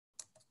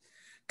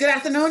Good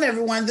afternoon,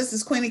 everyone. This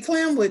is Queenie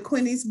Clem with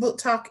Queenie's Book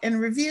Talk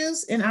and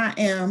Reviews, and I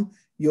am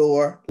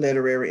your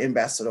literary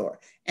ambassador.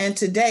 And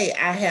today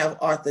I have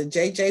author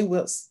J.J.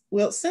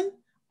 Wilson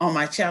on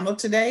my channel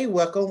today.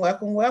 Welcome,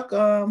 welcome,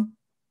 welcome.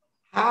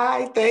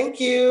 Hi,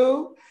 thank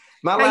you.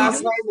 My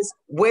last name is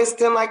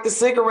Winston, like the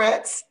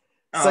cigarettes.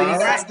 So you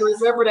have to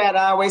remember that.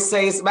 I always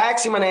say,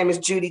 my name is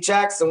Judy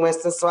Jackson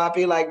Winston, so I'll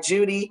be like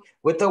Judy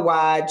with the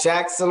Y,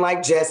 Jackson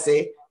like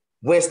Jesse,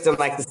 Winston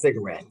like the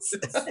cigarettes.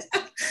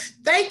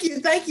 Thank you,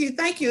 thank you,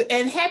 thank you.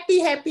 And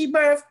happy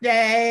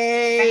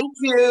birthday. Thank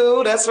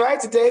you. That's right.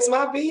 Today's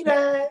my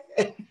B-Day.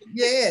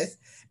 Yes.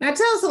 Now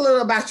tell us a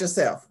little about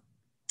yourself.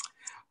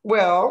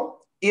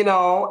 Well,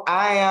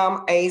 I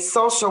am a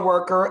social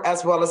worker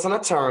as well as an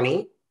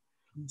attorney.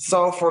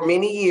 So for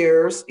many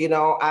years,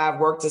 I've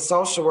worked in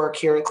social work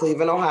here in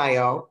Cleveland,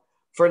 Ohio.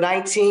 For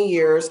 19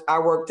 years, I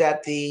worked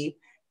at the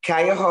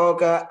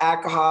Cuyahoga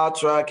Alcohol,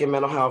 Drug, and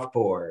Mental Health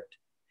Board,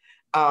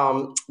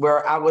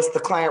 where I was the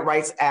client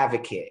rights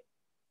advocate.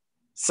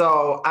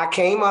 So I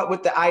came up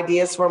with the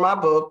ideas for my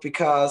book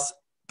because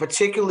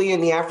particularly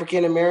in the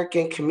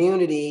African-American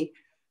community,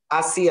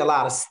 I see a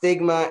lot of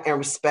stigma and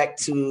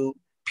respect to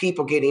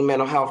people getting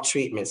mental health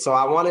treatment. So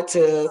I wanted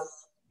to,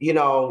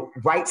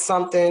 write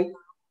something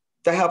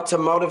to help to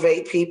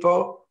motivate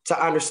people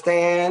to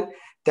understand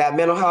that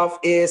mental health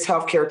is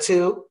healthcare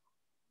too.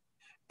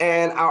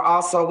 And I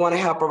also want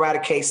to help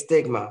eradicate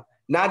stigma,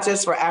 not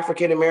just for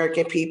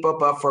African-American people,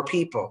 but for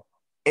people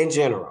in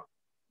general,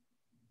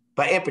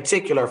 but in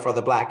particular for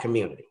the Black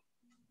community.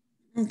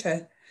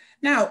 Okay.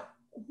 Now,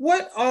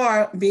 what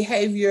are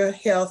behavioral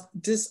health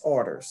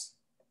disorders?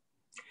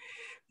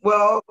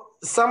 Well,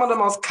 some of the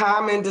most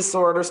common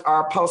disorders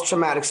are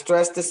post-traumatic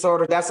stress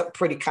disorder. That's a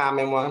pretty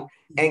common one.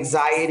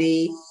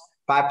 Anxiety,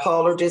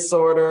 bipolar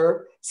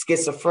disorder,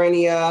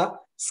 schizophrenia,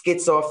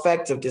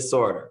 schizoaffective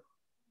disorder.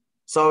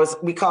 So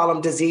we call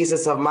them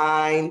diseases of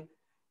mind,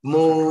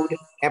 mood,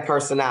 and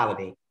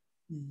personality.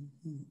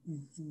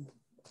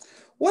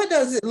 What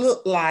does it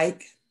look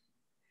like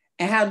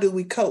and how do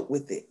we cope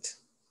with it?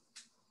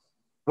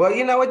 Well,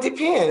 it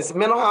depends.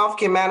 Mental health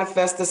can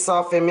manifest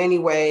itself in many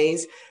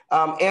ways.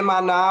 In my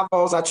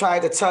novels, I try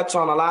to touch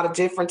on a lot of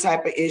different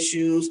type of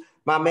issues.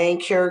 My main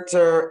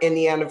character in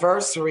The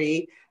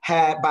Anniversary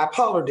had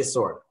bipolar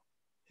disorder.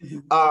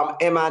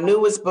 In my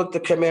newest book, The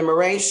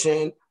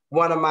Commemoration,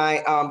 one of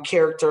my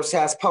characters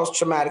has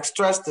post-traumatic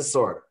stress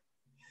disorder.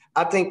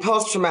 I think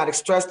post-traumatic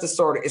stress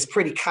disorder is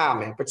pretty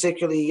common,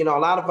 particularly, a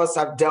lot of us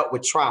have dealt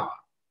with trauma.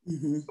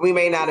 We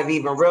may not have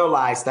even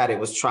realized that it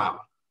was trauma.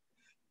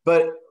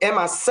 But in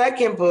my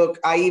second book,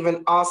 I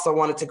even also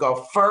wanted to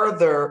go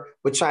further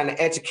with trying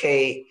to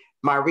educate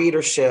my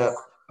readership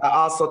by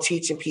also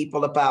teaching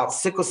people about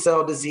sickle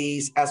cell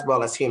disease as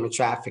well as human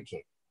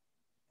trafficking.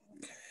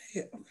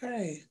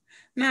 Okay.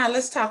 Now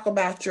let's talk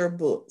about your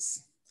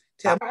books.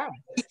 Tell me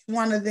each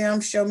one of them,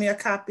 show me a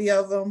copy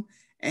of them.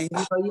 And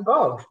I'll show you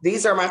both.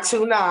 These are my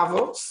two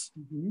novels.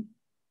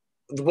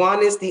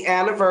 One is The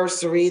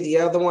Anniversary. The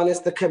other one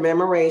is The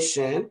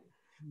Commemoration.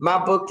 My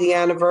book, The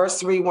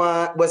Anniversary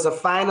one, was a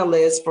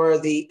finalist for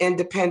the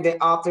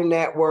Independent Author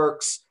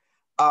Network's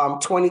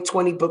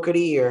 2020 Book of the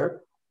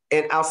Year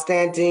in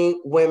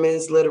Outstanding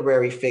Women's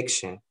Literary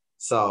Fiction.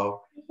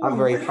 So I'm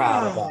very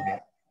proud of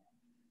that.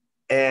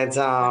 And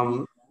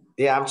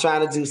I'm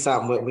trying to do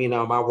something with,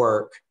 my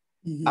work.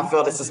 I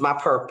feel this is my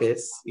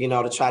purpose,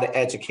 to try to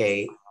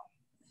educate.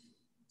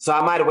 So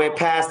I might have went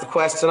past the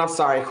question. I'm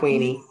sorry,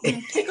 Queenie. Go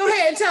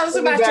ahead and tell us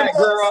about your books.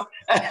 Girl.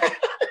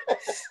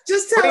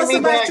 Just tell us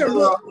about your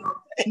book.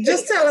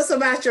 Just tell us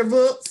about your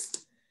books.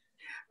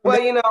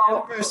 Well,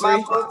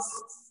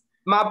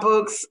 my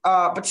books,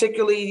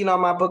 particularly,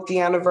 my book, The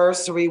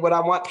Anniversary, what I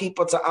want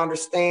people to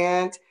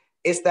understand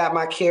is that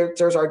my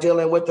characters are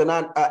dealing with an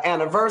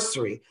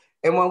anniversary.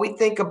 And when we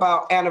think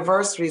about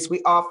anniversaries,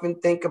 we often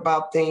think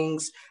about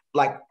things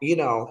like,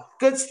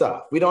 good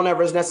stuff. We don't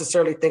ever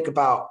necessarily think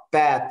about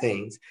bad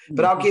things.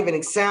 But I'll give an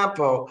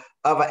example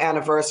of an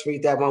anniversary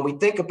that when we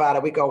think about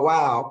it, we go,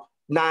 wow,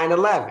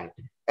 9/11.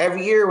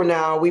 Every year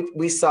now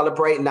we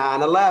celebrate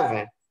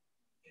 9/11.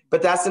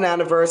 But that's an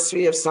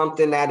anniversary of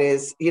something that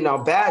is,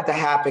 bad to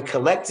happen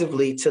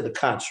collectively to the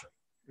country.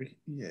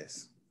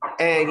 Yes.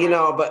 And,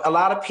 but a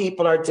lot of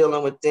people are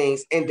dealing with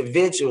things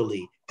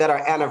individually that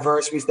are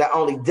anniversaries that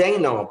only they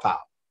know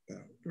about.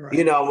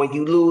 Right. When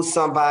you lose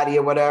somebody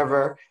or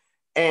whatever.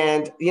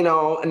 And,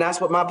 and that's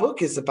what my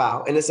book is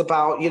about. And it's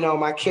about,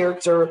 my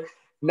character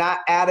not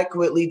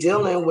adequately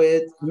dealing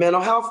with mental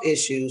health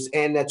issues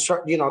and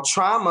the,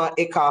 trauma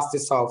it cost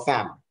his whole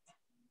family.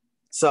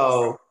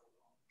 So,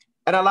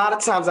 and a lot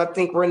of times I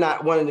think we're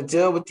not wanting to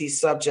deal with these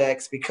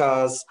subjects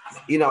because,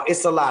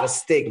 it's a lot of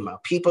stigma.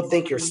 People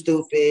think you're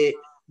stupid.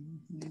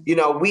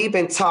 We've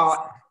been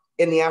taught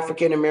in the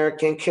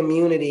African-American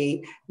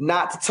community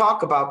not to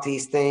talk about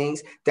these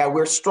things, that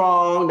we're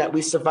strong, that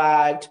we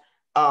survived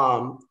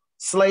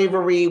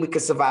slavery, we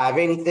could survive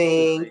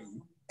anything.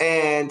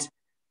 And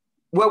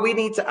what we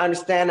need to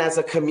understand as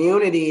a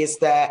community is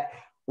that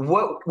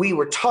what we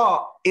were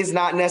taught is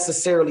not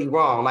necessarily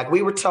wrong. Like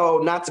we were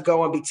told not to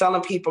go and be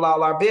telling people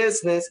all our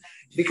business,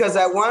 because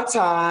at one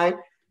time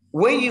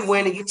when you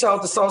went and you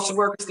told the social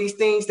workers these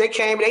things, they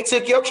came and they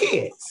took your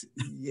kids.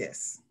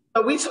 Yes.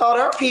 So we told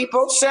our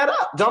people, shut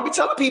up. Don't be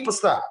telling people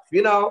stuff,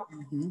 you know?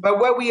 Mm-hmm. But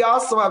what we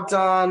also have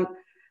done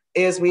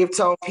is we have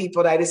told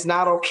people that it's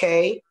not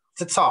okay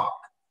to talk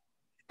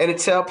and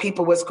to tell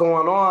people what's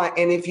going on.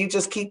 And if you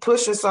just keep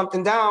pushing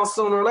something down,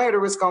 sooner or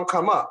later, it's going to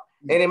come up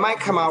and it might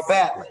come out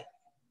badly.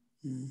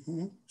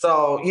 Mm-hmm.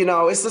 So, you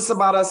know, it's just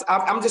about us.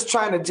 I'm just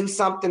trying to do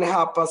something to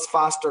help us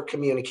foster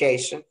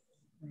communication.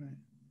 Right.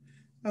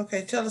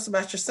 Okay. Tell us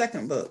about your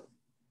second book.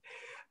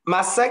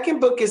 My second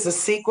book is a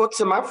sequel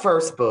to my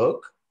first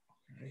book.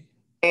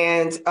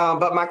 And,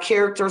 but my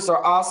characters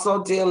are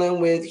also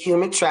dealing with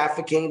human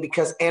trafficking,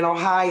 because in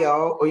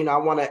Ohio, you know, I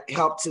want to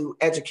help to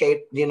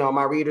educate, you know,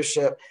 my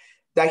readership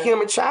that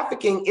human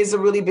trafficking is a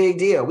really big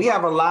deal. We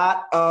have a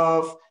lot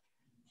of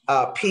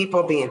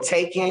people being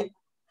taken.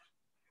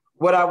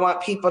 What I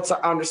want people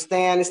to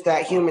understand is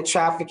that human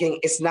trafficking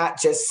is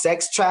not just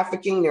sex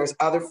trafficking. There's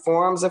other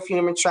forms of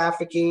human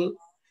trafficking.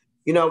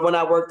 You know, when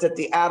I worked at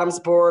the Adams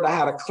Board, I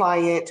had a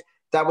client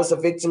that was a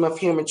victim of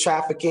human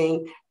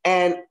trafficking.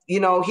 And,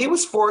 you know, he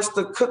was forced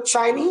to cook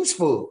Chinese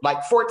food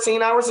like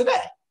 14 hours a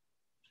day.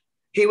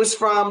 He was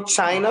from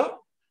China.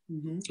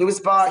 Mm-hmm. He was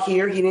brought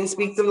here. He didn't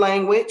speak the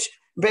language.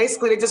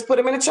 Basically, they just put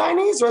him in a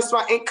Chinese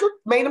restaurant and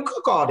made him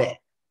cook all day.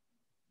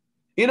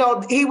 You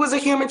know, he was a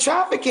human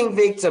trafficking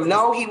victim.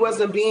 No, he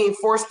wasn't being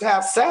forced to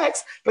have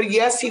sex, but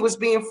yes, he was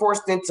being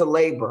forced into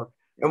labor.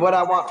 And what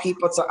I want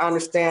people to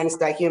understand is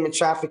that human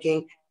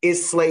trafficking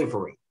is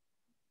slavery.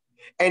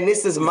 And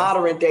this is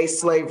modern day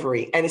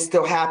slavery, and it's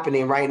still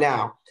happening right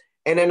now.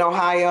 And in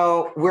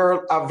Ohio,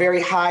 we're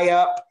very high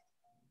up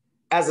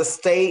as a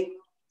state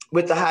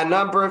with a high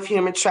number of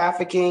human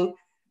trafficking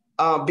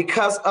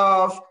because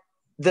of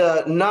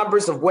the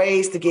numbers of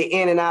ways to get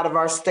in and out of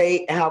our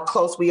state and how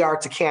close we are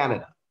to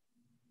Canada.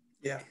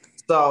 Yeah.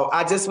 So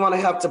I just want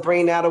to help to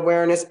bring that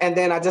awareness. And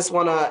then I just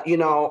want to, you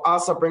know,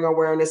 also bring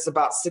awareness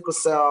about sickle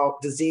cell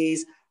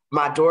disease.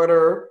 My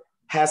daughter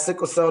has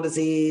sickle cell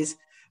disease.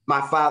 My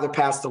father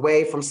passed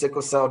away from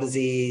sickle cell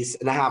disease,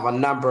 and I have a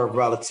number of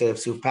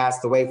relatives who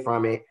passed away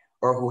from it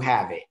or who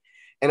have it.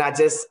 And I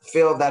just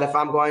feel that if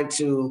I'm going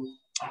to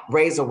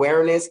raise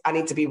awareness, I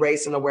need to be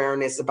raising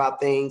awareness about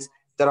things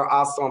that are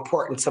also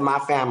important to my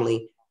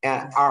family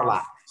and our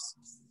lives.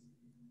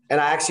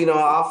 And I actually know an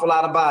awful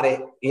lot about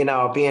it, you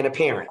know, being a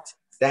parent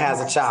that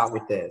has a child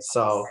with this.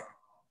 So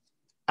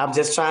I'm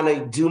just trying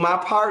to do my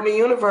part in the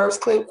universe,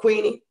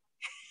 Queenie.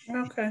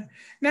 Okay.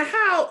 Now,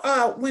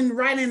 how, when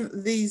writing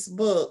these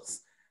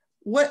books,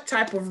 what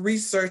type of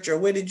research or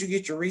where did you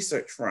get your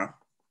research from?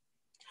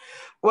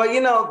 Well,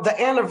 you know, the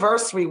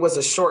anniversary was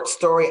a short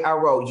story I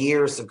wrote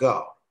years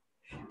ago.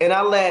 And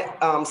I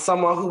let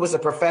someone who was a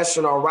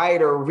professional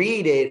writer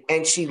read it,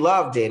 and she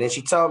loved it. And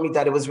she told me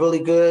that it was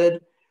really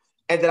good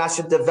and that I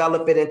should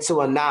develop it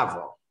into a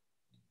novel.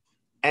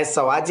 And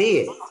so I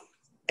did.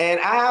 And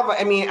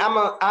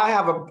I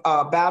have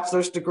a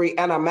bachelor's degree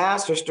and a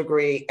master's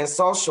degree in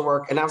social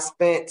work, and I've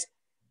spent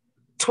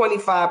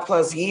 25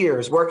 plus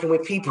years working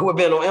with people with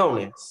mental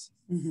illness.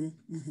 Mm-hmm,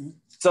 mm-hmm.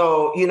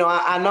 So, you know,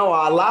 I know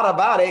a lot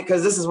about it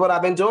because this is what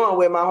I've been doing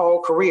with my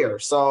whole career.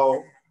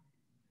 So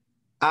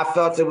I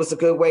felt it was a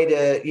good way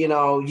to, you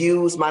know,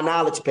 use my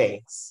knowledge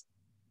base.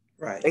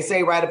 Right. They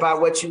say write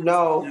about what you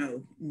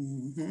know.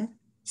 Mm-hmm.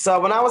 So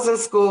when I was in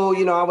school,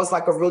 you know, I was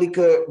like a really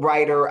good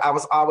writer. I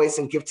was always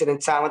in gifted and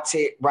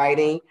talented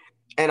writing.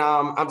 And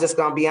I'm just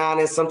going to be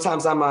honest.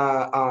 Sometimes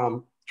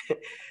I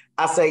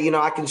say, you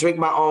know, I can drink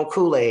my own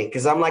Kool-Aid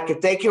because I'm like,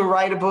 if they can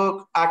write a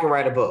book, I can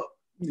write a book.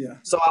 Yeah.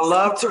 So I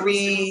love to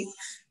read.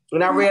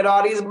 When I read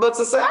all these books,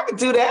 I said, I could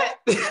do that.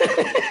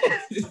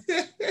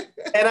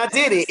 And I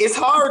did it. It's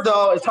hard,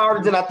 though. It's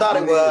harder than I thought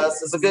it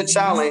was. It's a good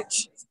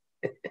challenge.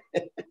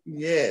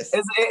 Yes.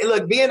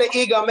 Look, being an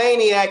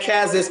egomaniac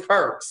has its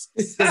perks.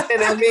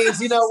 And that means,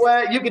 you know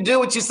what? You can do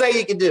what you say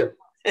you can do.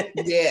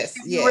 Yes.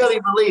 You really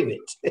believe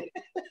it.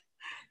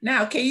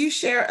 Now, can you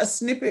share a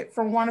snippet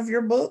from one of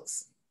your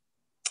books?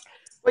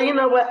 Well, you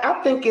know what?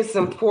 I think it's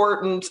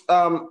important.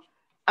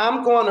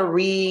 I'm going to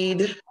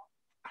read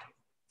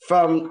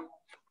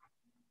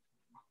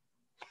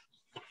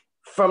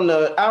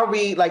I'll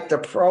read like the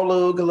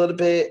prologue a little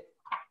bit.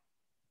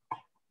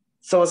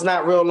 So it's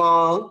not real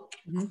long.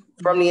 Mm-hmm.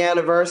 From the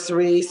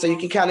anniversary. So you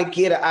can kind of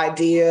get an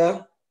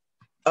idea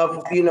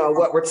of, you know,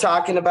 what we're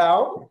talking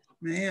about.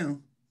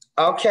 Man.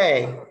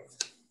 Okay.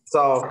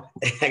 So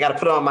I got to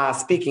put on my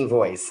speaking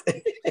voice.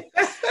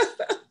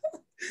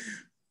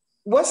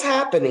 What's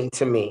happening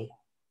to me?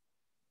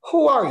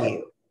 Who are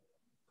you?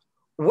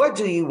 What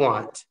do you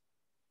want?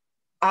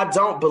 I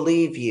don't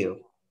believe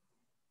you.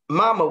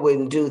 Mama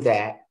wouldn't do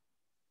that.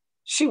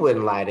 She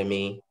wouldn't lie to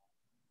me.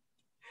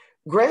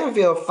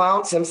 Granville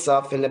found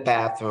himself in the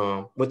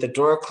bathroom with the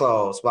door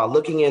closed while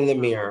looking in the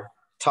mirror,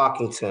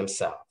 talking to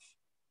himself.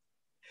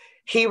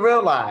 He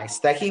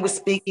realized that he was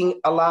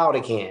speaking aloud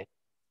again,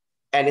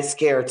 and it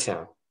scared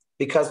him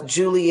because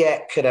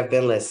Juliet could have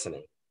been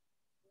listening.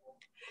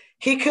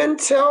 He couldn't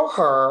tell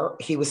her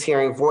he was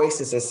hearing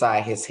voices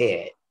inside his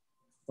head,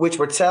 which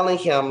were telling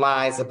him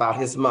lies about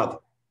his mother.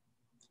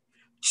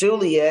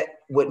 Juliet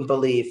wouldn't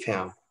believe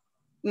him.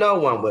 No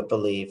one would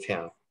believe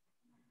him.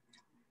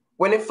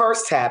 When it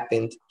first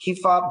happened, he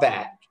fought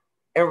back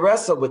and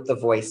wrestled with the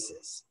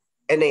voices,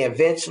 and they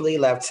eventually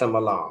left him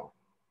alone.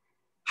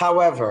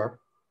 However,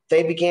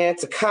 they began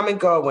to come and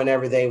go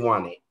whenever they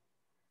wanted.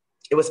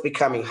 It was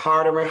becoming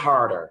harder and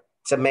harder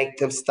to make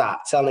them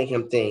stop telling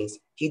him things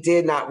he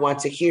did not want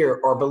to hear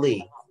or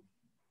believe.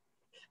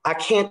 I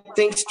can't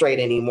think straight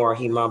anymore,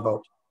 he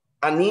mumbled.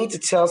 I need to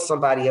tell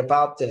somebody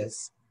about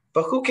this,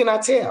 but who can I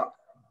tell?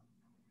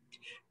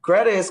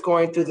 Greta is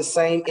going through the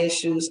same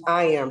issues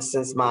I am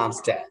since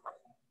Mom's death.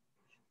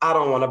 I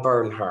don't want to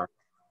burden her.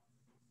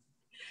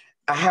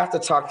 I have to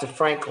talk to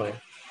Franklin,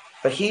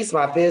 but he's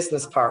my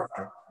business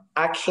partner.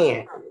 I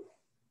can't.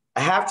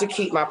 I have to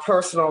keep my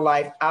personal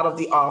life out of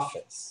the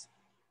office.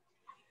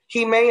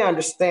 He may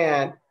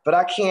understand, but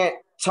I can't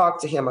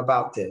talk to him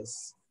about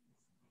this.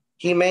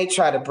 He may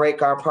try to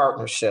break our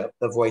partnership,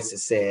 the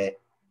voices said.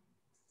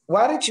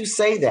 Why did you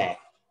say that?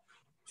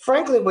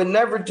 Franklin would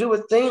never do a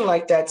thing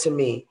like that to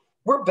me.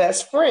 We're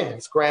best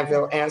friends,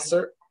 Granville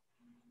answered.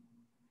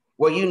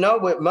 Well, you know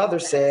what Mother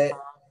said,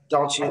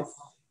 don't you?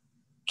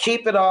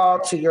 Keep it all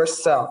to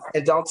yourself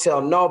and don't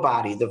tell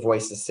nobody, the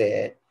voices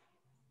said.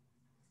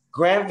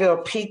 Granville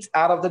peeked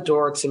out of the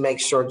door to make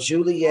sure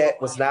Juliet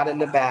was not in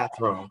the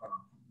bathroom.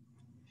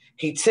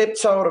 He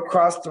tiptoed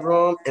across the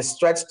room and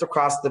stretched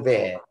across the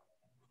bed,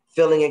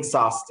 feeling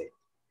exhausted.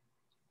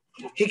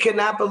 He could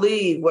not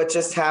believe what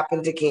just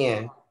happened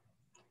again.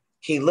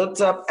 He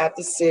looked up at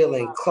the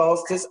ceiling,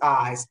 closed his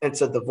eyes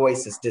until the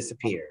voices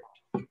disappeared.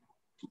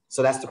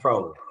 So that's the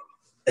prologue.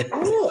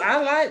 Ooh,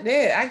 I like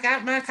that. I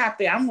got my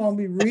copy. I'm going to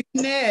be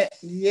reading that.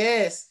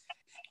 Yes.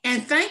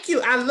 And thank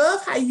you. I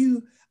love how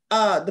you,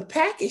 the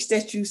package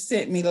that you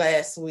sent me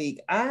last week.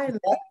 I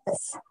love it.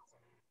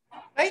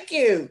 Thank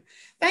you.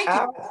 Thank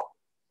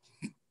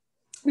you.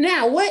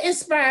 Now, what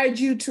inspired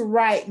you to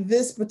write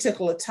this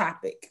particular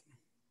topic,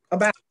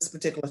 about this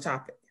particular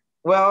topic?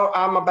 Well,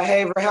 I'm a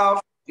behavioral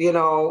health,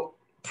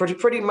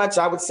 pretty much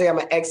I would say I'm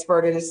an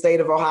expert in the state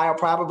of Ohio,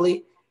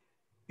 probably.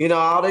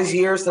 All these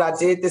years that I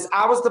did this,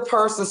 I was the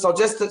person,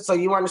 so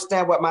you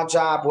understand what my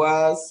job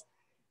was,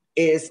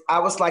 is I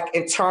was like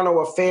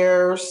internal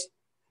affairs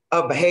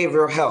of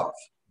behavioral health.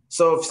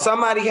 So if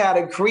somebody had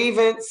a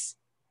grievance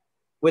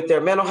with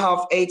their mental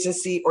health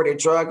agency or their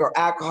drug or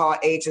alcohol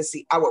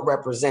agency, I would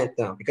represent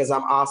them because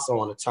I'm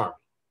also an attorney.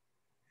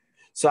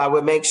 So I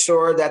would make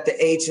sure that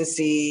the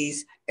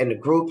agencies and the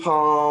group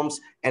homes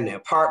and the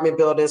apartment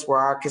buildings where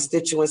our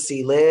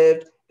constituency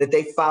lived, that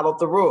they followed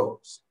the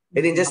rules.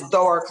 They didn't just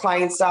throw our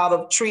clients out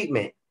of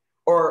treatment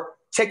or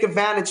take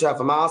advantage of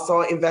them. I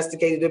also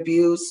investigated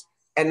abuse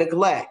and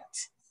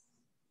neglect.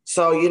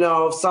 So,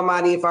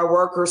 if our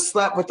workers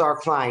slept with our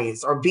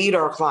clients or beat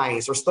our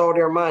clients or stole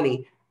their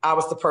money, I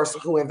was the person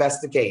who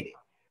investigated.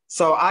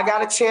 So I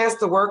got a chance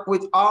to work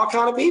with all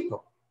kind of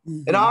people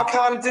and all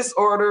kind of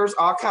disorders,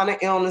 all kind of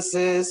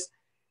illnesses.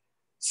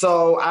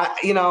 So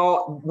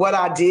what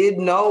I did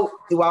know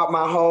throughout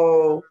my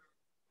whole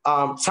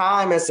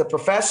time as a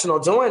professional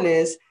doing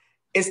this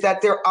is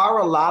that there are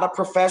a lot of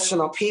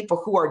professional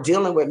people who are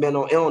dealing with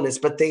mental illness,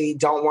 but they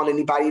don't want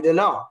anybody to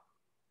know.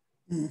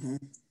 Mm-hmm.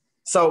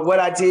 So what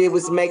I did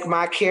was make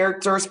my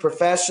characters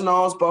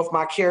professionals. Both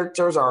my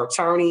characters are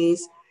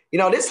attorneys.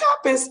 This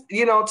happens, to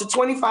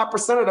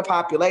 25% of the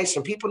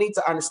population. People need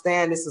to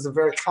understand this is a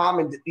very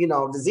common,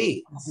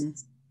 disease. Mm-hmm.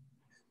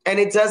 And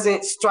it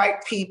doesn't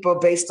strike people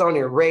based on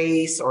their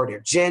race or their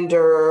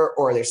gender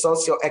or their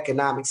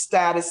socioeconomic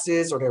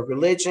statuses or their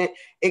religion.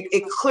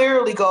 It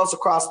clearly goes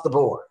across the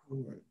board.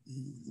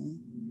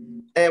 Mm-hmm.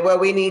 And what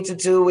we need to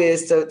do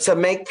is to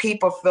make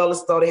people feel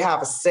as though they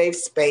have a safe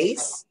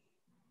space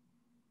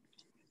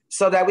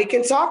so that we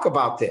can talk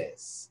about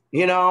this,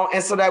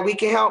 and so that we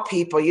can help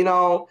people.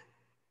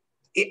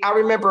 I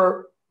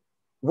remember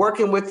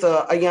working with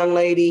a young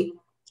lady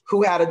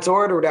who had a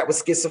daughter that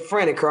was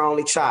schizophrenic, her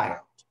only child.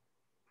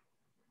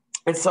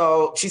 And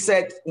so she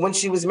said when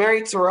she was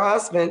married to her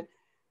husband,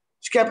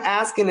 she kept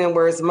asking him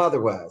where his mother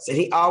was. And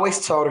he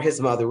always told her his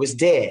mother was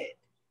dead.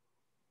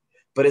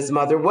 But his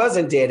mother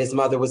wasn't dead. His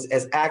mother was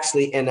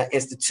actually in an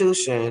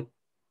institution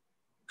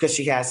because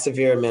she had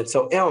severe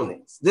mental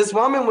illness. This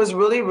woman was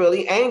really,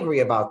 really angry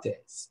about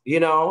this,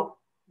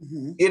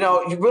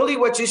 Mm-hmm. Really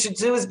what you should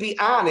do is be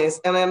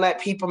honest and then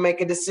let people make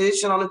a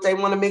decision on if they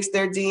want to mix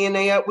their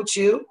DNA up with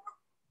you.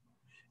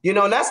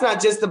 And that's not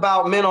just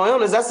about mental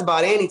illness. That's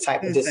about any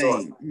type of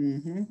disorder.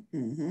 Mm-hmm.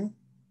 Mm-hmm.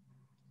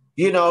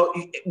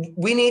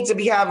 We need to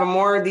be having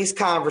more of these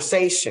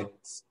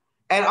conversations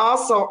and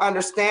also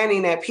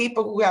understanding that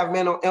people who have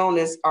mental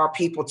illness are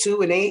people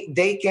too, and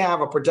they can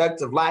have a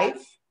productive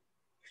life.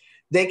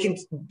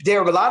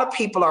 There are a lot of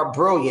people are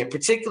brilliant,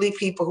 particularly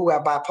people who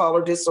have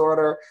bipolar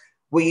disorder.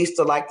 We used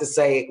to like to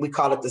say, we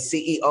call it the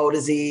CEO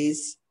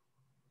disease,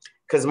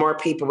 because more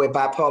people with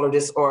bipolar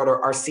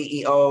disorder are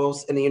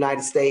CEOs in the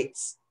United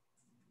States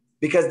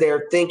because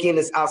their thinking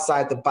is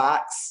outside the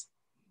box.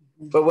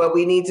 But what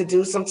we need to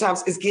do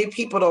sometimes is give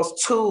people those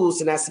tools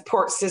and that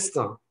support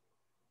system.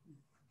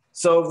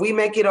 So if we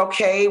make it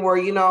okay where,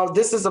 you know,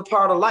 this is a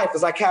part of life.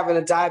 It's like having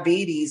a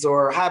diabetes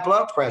or high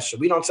blood pressure.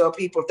 We don't tell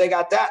people if they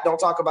got that, don't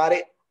talk about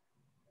it.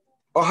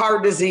 Or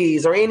heart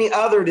disease or any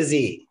other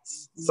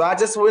disease. So I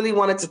just really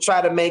wanted to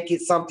try to make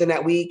it something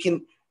that we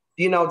can,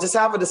 you know, just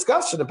have a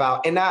discussion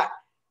about and not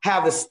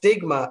have the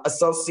stigma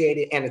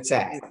associated and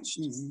attached.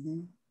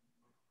 Mm-hmm.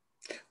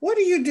 What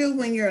do you do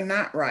when you're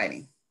not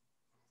writing?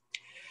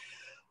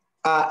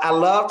 I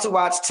love to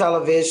watch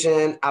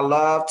television. I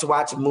love to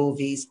watch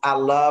movies. I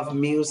love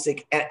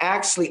music. And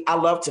actually, I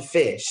love to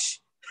fish.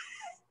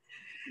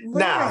 Wow.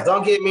 Now,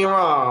 don't get me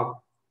wrong.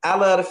 I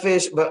love to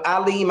fish, but I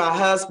leave my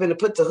husband to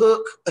put the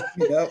hook,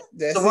 yep,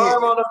 that's the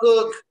worm on the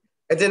hook.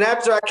 And then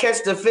after I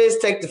catch the fish,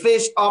 take the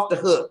fish off the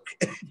hook.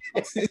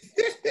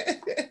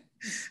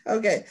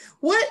 Okay.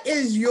 What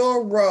is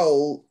your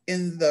role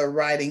in the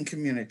writing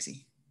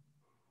community?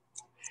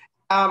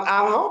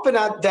 I'm hoping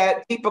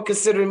that people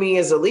consider me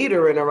as a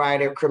leader in the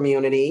writer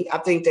community. I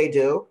think they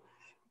do.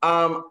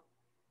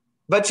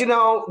 But, you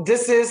know,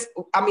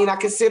 I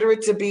consider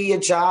it to be a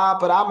job,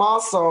 but I'm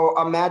also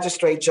a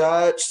magistrate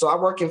judge. So I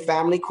work in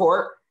family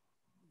court.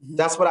 Mm-hmm.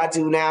 That's what I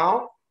do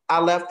now.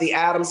 I left the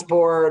Adams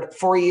board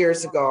 4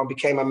 years ago and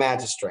became a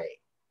magistrate.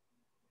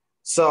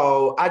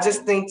 So I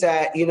just think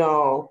that, you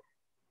know,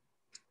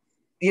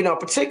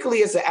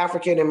 particularly as an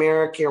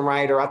African-American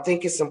writer, I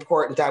think it's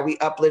important that we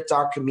uplift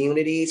our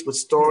communities with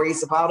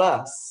stories about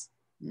us.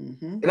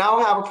 Mm-hmm. And I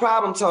don't have a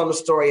problem telling a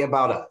story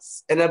about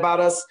us and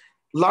about us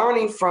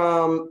learning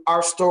from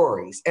our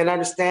stories and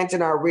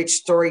understanding our rich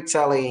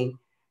storytelling,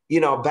 you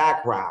know,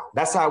 background.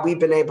 That's how we've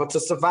been able to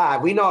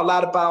survive. We know a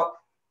lot about,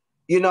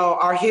 you know,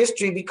 our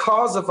history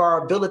because of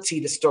our ability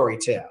to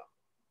storytell.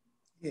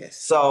 Yes.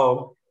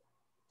 So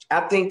I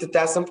think that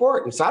that's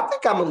important. So I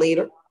think I'm a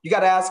leader. You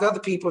got to ask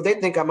other people if they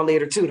think I'm a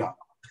leader too, though.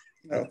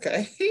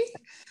 Okay.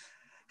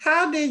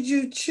 How did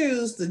you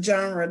choose the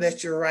genre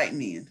that you're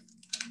writing in?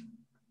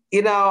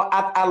 You know,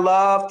 I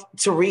love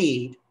to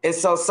read. And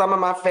so some of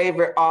my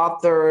favorite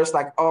authors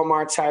like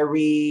Omar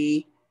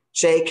Tyree,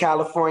 J.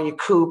 California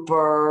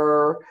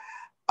Cooper,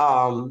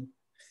 what's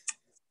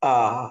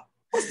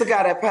the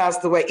guy that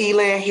passed away?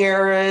 Elan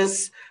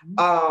Harris.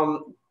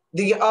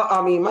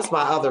 That's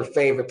my other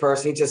favorite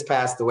person. He just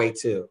passed away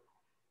too.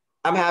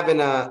 I'm having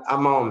a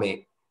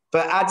moment,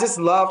 but I just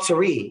love to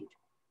read.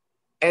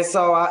 And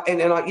so, and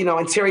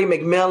Terry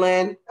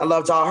McMillan, I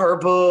loved all her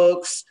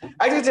books.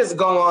 I could just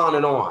go on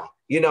and on,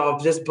 you know,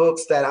 just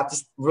books that I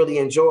just really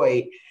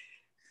enjoyed.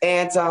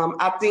 And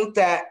I think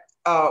that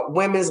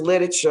women's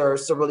literature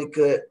is a really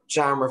good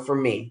genre for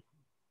me.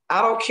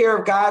 I don't care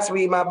if guys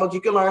read my book.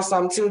 You can learn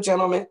something too,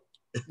 gentlemen.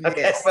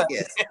 Yes,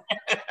 yes.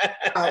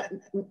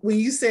 When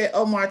you said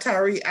Omar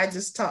Tyree, I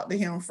just talked to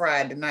him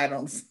Friday night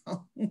on the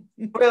phone.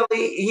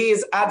 Really?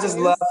 I just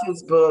love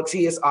his books.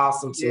 He is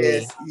awesome to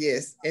me.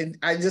 Yes. And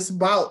I just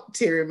bought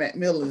Terry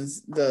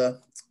McMillan's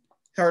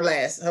her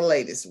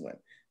latest one.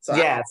 So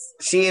yes,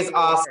 she is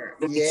awesome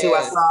too.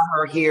 I saw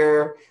her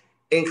here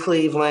in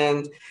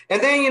Cleveland.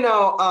 And then, you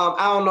know,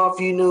 I don't know if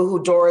you knew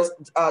who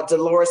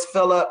Dolores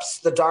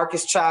Phillips, The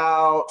Darkest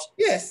Child.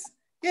 Yes.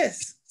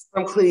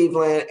 From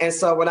Cleveland. And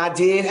so when I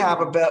did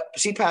have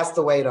she passed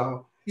away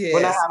though. Yes,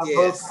 when I had a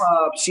book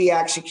club, she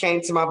actually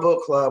came to my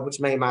book club, which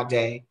made my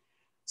day.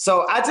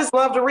 So I just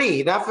love to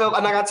read. I feel,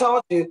 like I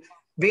told you,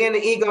 being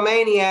an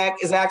egomaniac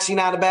is actually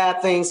not a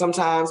bad thing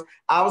sometimes.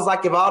 I was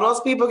like, if all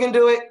those people can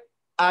do it,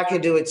 I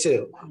can do it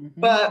too. Mm-hmm.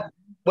 But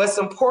what's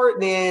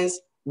important is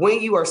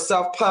when you are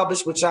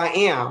self-published, which I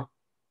am,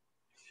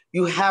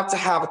 you have to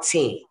have a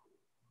team.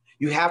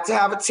 You have to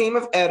have a team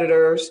of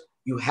editors.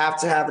 You have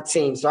to have a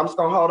team. So I'm just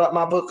going to hold up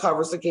my book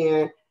covers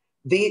again.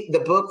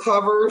 The book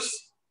covers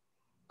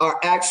are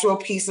actual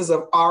pieces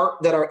of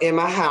art that are in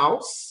my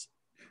house.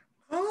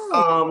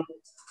 Oh.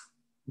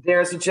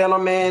 There's a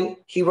gentleman,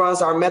 he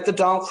runs our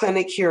methadone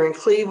clinic here in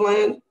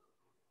Cleveland.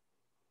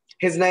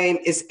 His name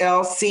is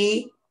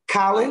L.C.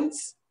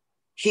 Collins.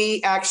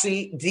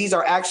 These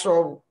are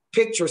actual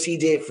pictures he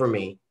did for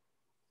me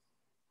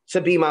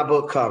to be my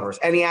book covers.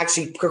 And he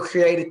actually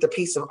created the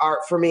piece of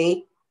art for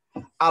me.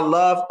 I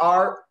love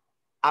art.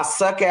 I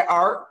suck at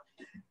art.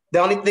 The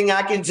only thing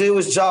I can do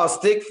is draw a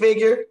stick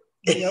figure.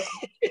 Yep.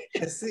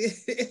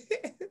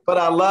 But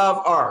I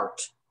love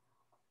art.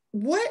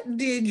 What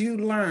did you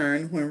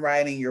learn when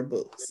writing your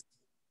books?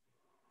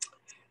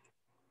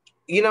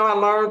 You know, I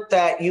learned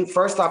that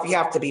first off, you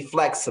have to be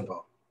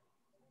flexible.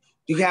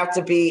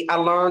 I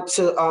learned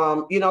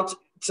to,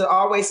 to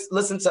always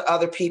listen to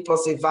other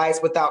people's advice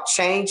without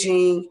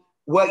changing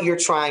what you're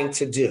trying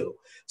to do.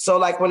 So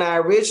like when I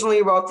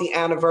originally wrote The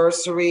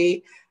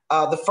Anniversary,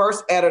 the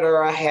first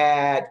editor I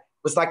had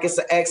was like, it's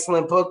an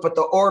excellent book, but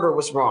the order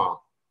was wrong.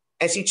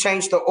 And she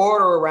changed the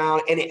order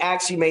around and it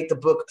actually made the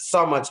book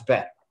so much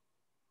better.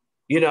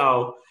 You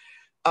know,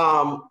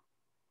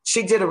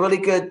 she did a really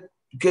good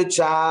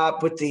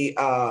job with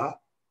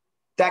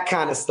that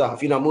kind of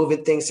stuff, you know,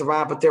 moving things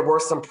around. But there were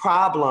some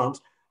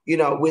problems, you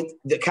know, with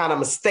the kind of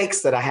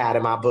mistakes that I had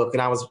in my book.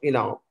 And I was, you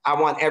know, I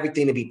want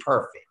everything to be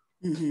perfect.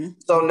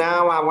 So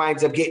now I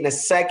wind up getting a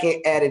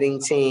second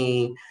editing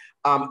team,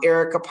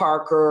 Erica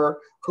Parker,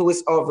 who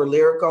is over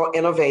Lyrical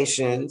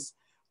Innovations.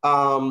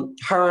 Her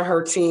and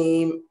her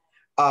team,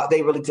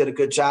 they really did a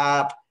good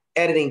job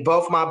editing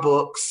both my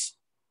books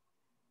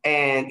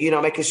and,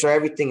 making sure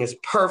everything is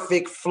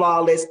perfect,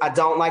 flawless. I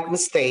don't like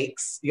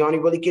mistakes. You only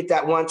really get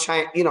that one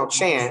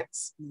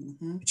chance.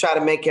 Try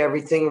to make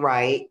everything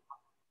right.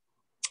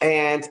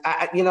 And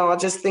I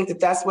just think that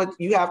that's what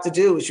you have to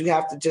do, is you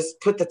have to just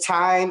put the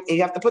time and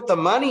you have to put the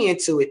money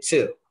into it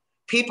too.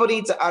 People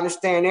need to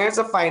understand there's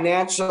a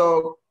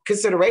financial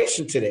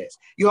consideration to this.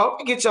 You hope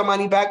to get your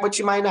money back, but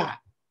you might not.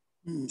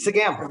 It's a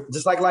gamble,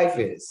 just like life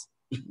is.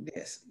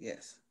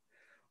 Yes.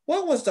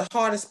 What was the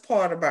hardest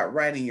part about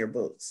writing your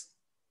books?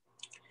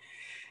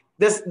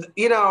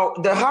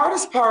 The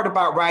hardest part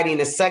about writing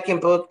the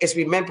second book is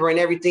remembering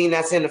everything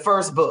that's in the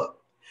first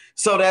book.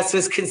 So that's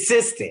just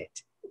consistent.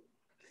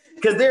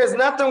 Because there's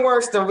nothing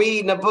worse than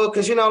reading a book.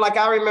 Because, like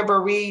I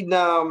remember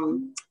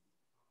reading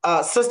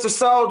Sister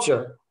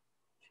Soldier.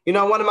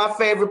 One of my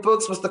favorite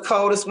books was The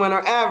Coldest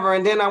Winter Ever.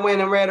 And then I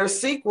went and read her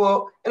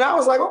sequel. And I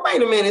was like, well,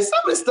 wait a minute. Some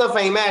of this stuff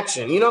ain't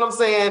matching. You know what I'm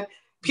saying?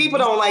 People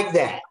don't like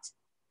that.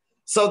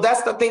 So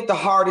that's, I think, the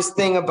hardest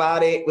thing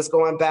about it was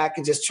going back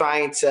and just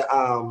trying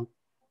to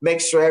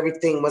make sure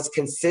everything was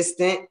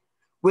consistent.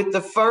 With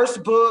the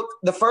first book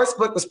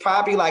was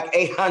probably like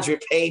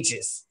 800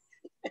 pages.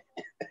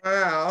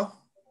 Wow.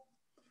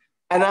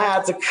 And I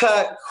had to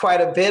cut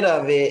quite a bit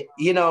of it.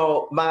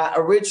 My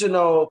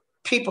original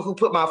people who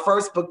put my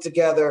first book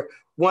together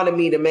wanted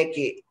me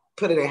to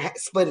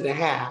split it in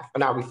half,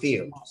 and I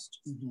refused.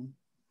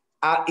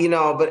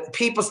 But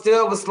people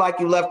still was like,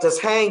 you left us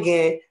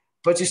hanging,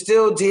 but you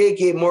still did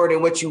get more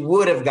than what you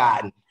would have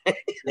gotten.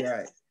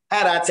 Right.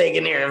 Had I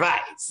taken their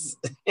advice.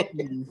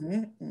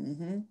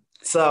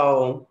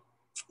 So,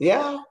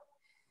 yeah.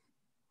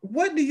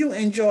 What do you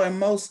enjoy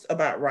most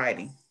about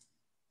writing?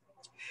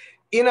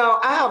 I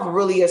have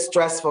really a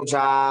stressful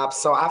job,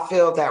 so I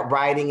feel that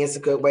writing is a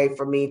good way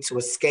for me to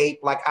escape.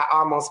 Like, I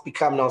almost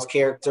become those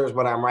characters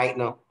when I'm writing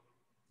them.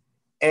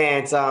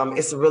 And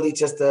it's really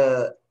just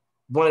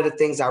one of the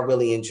things I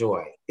really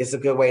enjoy. It's a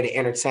good way to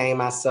entertain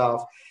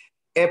myself,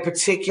 in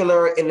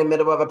particular in the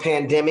middle of a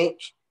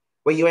pandemic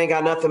where you ain't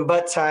got nothing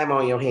but time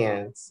on your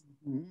hands.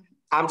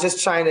 I'm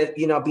just trying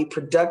to, be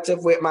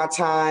productive with my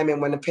time.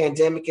 And when the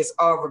pandemic is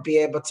over, be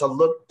able to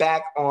look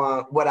back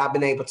on what I've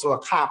been able to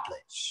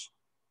accomplish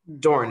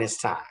during this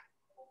time.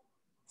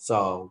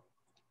 So,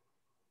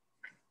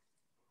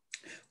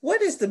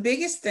 what is the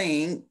biggest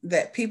thing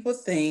that people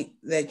think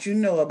that you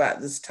know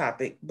about this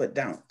topic but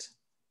don't?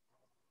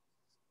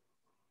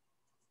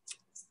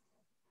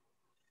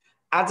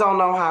 I don't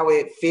know how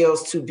it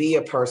feels to be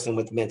a person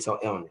with mental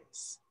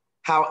illness.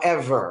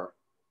 However,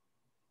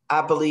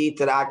 I believe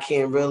that I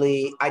can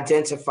really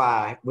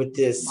identify with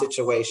this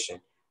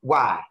situation.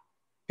 Why?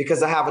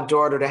 Because I have a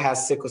daughter that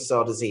has sickle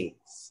cell disease.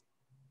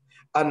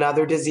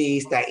 Another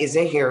disease that is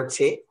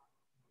inherited,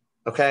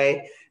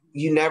 okay?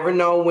 You never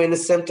know when the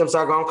symptoms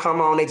are gonna come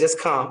on, they just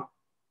come,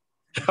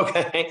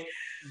 okay?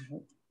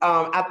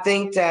 I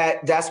think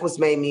that's what's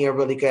made me a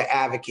really good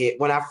advocate.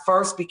 When I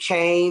first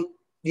became,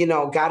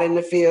 got in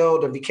the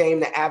field and became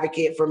the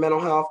advocate for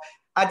mental health,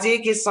 I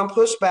did get some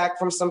pushback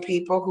from some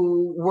people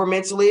who were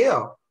mentally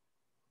ill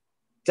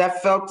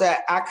that felt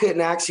that I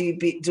couldn't actually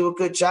do a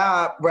good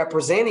job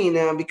representing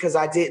them because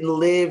I didn't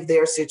live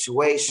their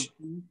situation.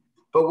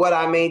 But what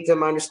I made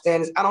them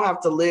understand is I don't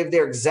have to live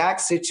their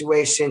exact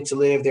situation to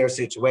live their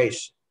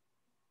situation.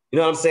 You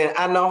know what I'm saying?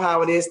 I know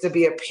how it is to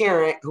be a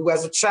parent who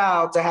has a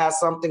child to have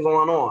something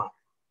going on.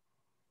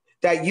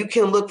 That you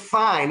can look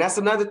fine. That's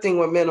another thing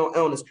with mental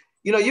illness.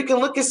 You can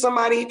look at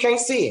somebody, you can't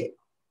see it.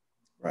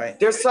 Right.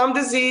 There's some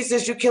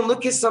diseases you can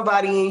look at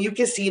somebody and you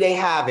can see they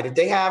have it. If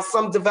they have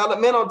some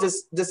developmental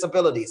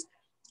disabilities,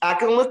 I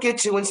can look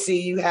at you and see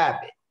you have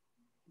it.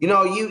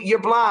 You're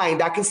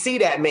blind. I can see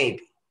that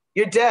maybe.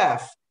 You're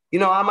deaf.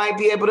 I might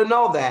be able to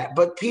know that.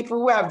 But people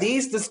who have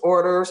these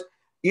disorders,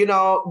 you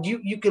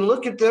can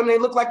look at them, they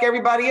look like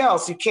everybody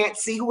else. You can't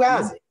see who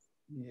has it.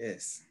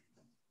 Yes.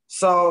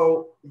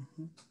 So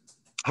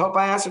I hope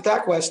I answered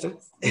that question.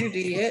 You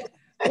did.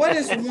 What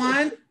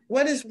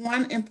is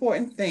one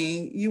important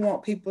thing you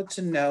want people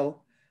to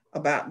know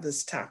about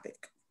this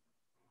topic?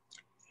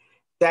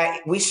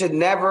 That we should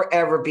never,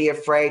 ever be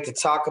afraid to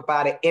talk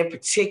about it, in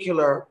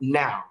particular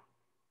now.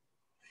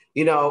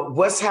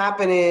 What's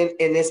happening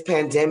in this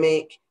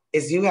pandemic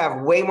is you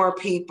have way more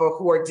people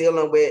who are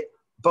dealing with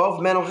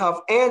both mental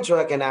health and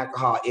drug and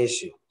alcohol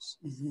issues.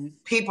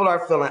 People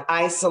are feeling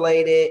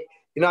isolated.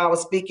 I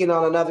was speaking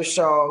on another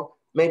show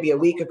maybe a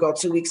week ago,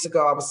 2 weeks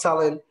ago. I was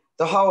telling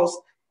the host,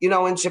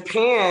 in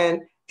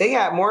Japan, they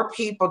had more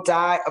people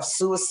die of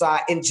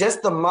suicide in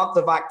just the month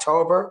of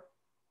October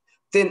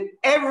than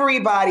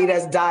everybody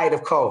that's died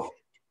of COVID.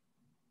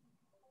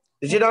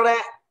 Did you know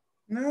that?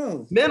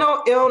 No.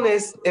 Mental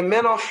illness and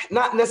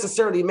not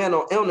necessarily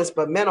mental illness,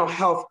 but mental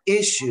health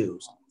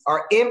issues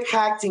are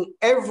impacting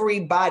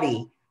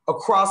everybody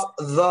across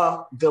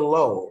the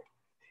globe.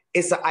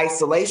 It's an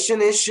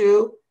isolation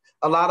issue.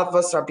 A lot of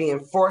us are being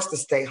forced to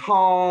stay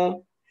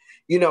home.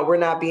 You know, we're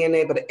not being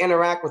able to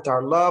interact with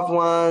our loved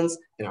ones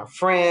and our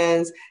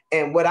friends.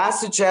 And what I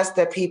suggest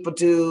that people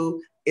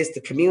do is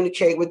to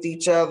communicate with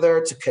each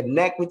other, to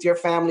connect with your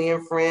family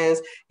and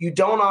friends. You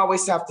don't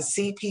always have to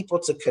see people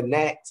to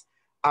connect.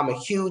 I'm a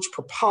huge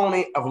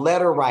proponent of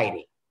letter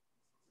writing.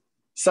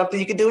 Something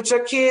you can do with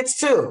your kids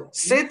too.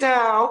 Sit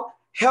down,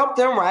 help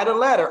them write a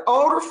letter.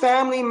 Older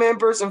family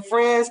members and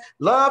friends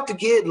love to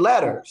get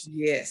letters.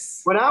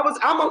 Yes. When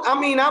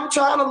I'm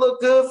trying to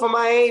look good for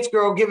my age,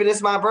 girl, given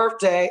it's my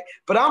birthday,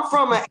 but I'm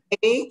from an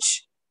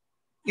age,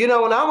 you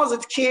know, when I was a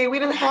kid, we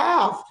didn't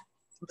have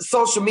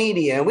social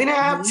media and we didn't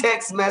have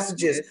text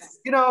messages. Yes.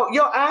 You know,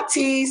 your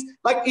aunties,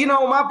 like, you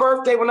know, my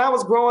birthday when I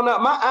was growing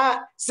up, my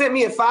aunt sent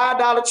me a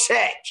 $5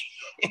 check.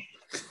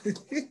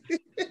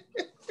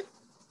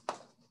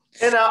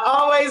 And I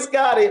always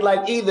got it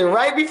like either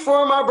right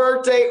before my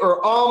birthday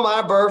or on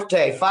my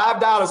birthday.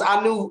 $5.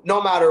 I knew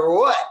no matter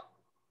what,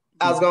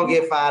 I was gonna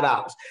get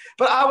 $5.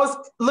 But I was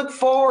look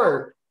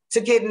forward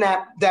to getting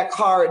that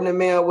card in the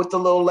mail with the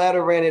little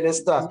letter in it and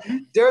stuff.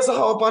 There's a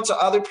whole bunch of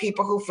other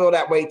people who feel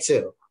that way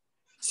too.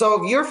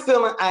 So if you're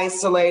feeling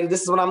isolated,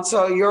 this is what I'm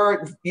telling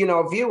your, you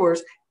know,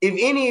 viewers. If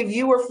any of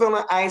you are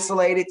feeling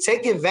isolated,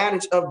 take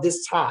advantage of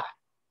this time.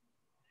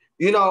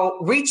 You know,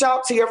 reach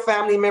out to your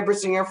family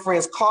members and your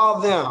friends, call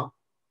them,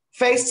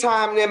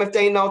 FaceTime them if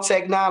they know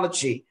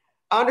technology.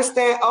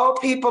 Understand,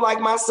 old people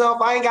like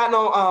myself, I ain't got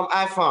no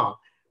iPhone.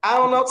 I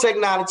don't know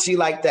technology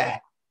like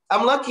that.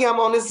 I'm lucky I'm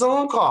on this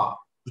Zoom call.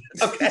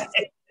 Okay.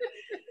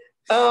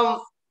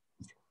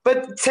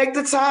 But take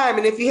the time.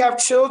 And if you have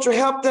children,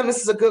 help them.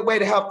 This is a good way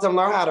to help them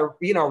learn how to,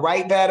 you know,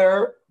 write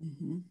better.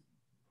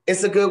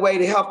 It's a good way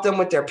to help them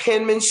with their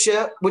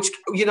penmanship, which,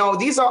 you know,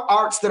 these are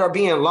arts that are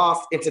being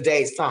lost in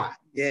today's time.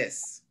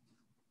 Yes.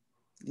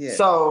 Yes.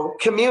 So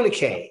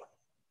communicate.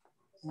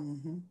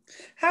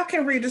 How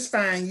can readers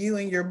find you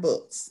and your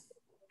books?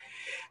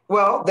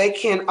 Well, they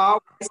can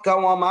always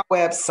go on my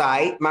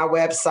website. My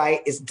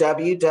website is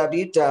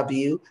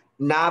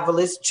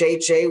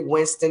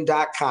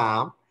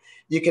www.novelistjjwinston.com.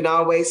 You can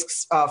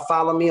always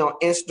follow me on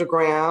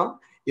Instagram.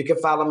 You can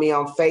follow me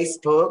on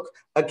Facebook,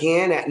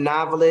 again, at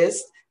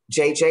Novelist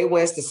JJ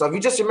Winston. So if you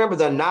just remember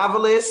the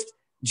Novelist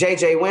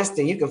JJ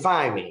Winston, you can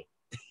find me.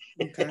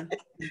 Okay.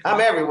 I'm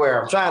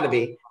everywhere. I'm trying to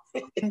be.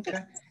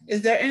 Okay.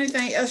 Is there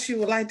anything else you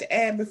would like to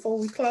add before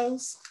we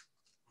close?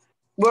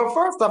 Well,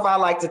 first off, I'd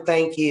like to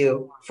thank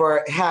you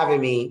for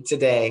having me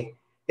today.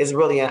 It's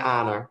really an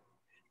honor.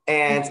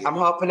 And I'm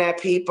hoping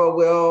that people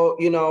will,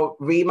 you know,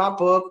 read my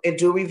book and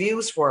do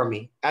reviews for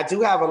me. I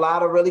do have a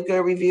lot of really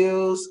good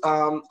reviews.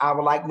 I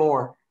would like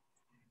more,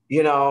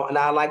 you know, and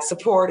I like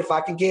support if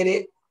I can get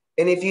it.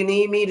 And if you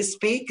need me to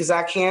speak, because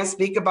I can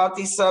speak about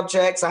these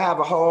subjects, I have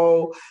a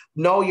whole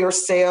Know Your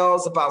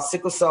Cells about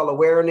sickle cell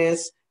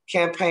awareness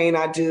campaign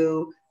I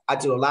do. I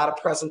do a lot of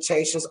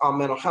presentations on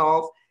mental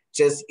health.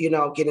 Just, you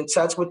know, get in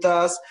touch with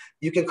us.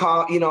 You can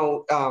call, you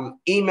know,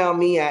 email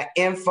me at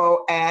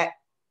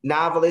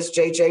info@Novelist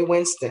JJ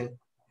Winston.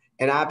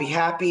 And I'll be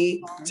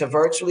happy to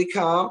virtually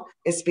come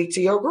and speak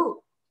to your group.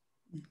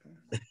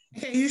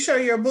 Can you show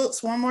your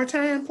books one more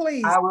time,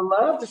 please? I would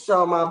love to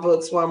show my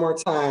books one more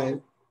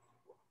time.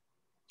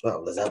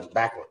 Well, let's have it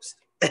backwards.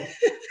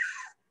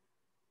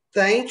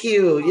 Thank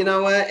you. You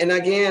know what? And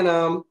again,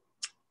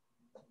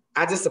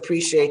 I just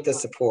appreciate the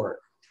support.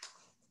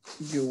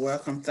 You're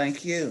welcome.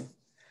 Thank you.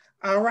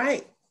 All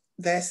right.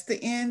 That's the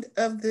end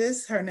of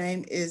this. Her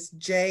name is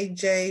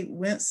JJ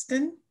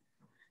Winston.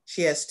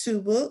 She has 2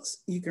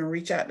 books. You can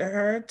reach out to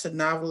her to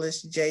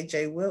Novelist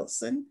JJ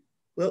Wilson.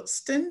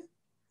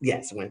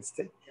 Yes,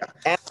 Winston.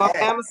 And on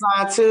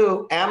Amazon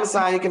too.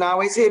 Amazon, you can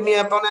always hit me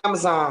up on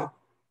Amazon.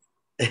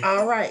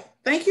 All right.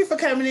 Thank you for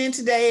coming in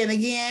today. And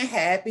again,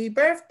 happy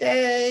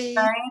birthday.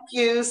 Thank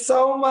you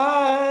so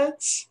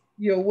much.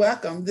 You're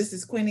welcome. This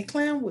is Queenie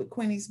Clem with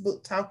Queenie's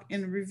Book Talk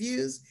and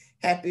Reviews.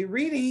 Happy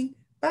reading.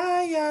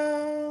 Bye,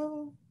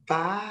 y'all.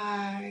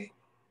 Bye.